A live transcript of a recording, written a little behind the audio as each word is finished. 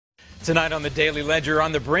Tonight on the Daily Ledger,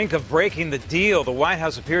 on the brink of breaking the deal, the White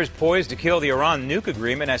House appears poised to kill the Iran nuke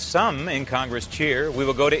agreement as some in Congress cheer. We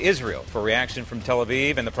will go to Israel for reaction from Tel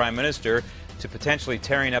Aviv and the Prime Minister to potentially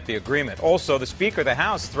tearing up the agreement. Also, the Speaker of the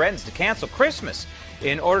House threatens to cancel Christmas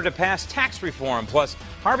in order to pass tax reform. Plus,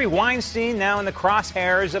 Harvey Weinstein now in the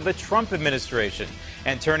crosshairs of the Trump administration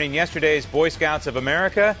and turning yesterday's Boy Scouts of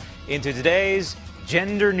America into today's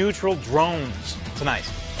gender-neutral drones.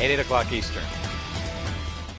 Tonight, 8 o'clock Eastern.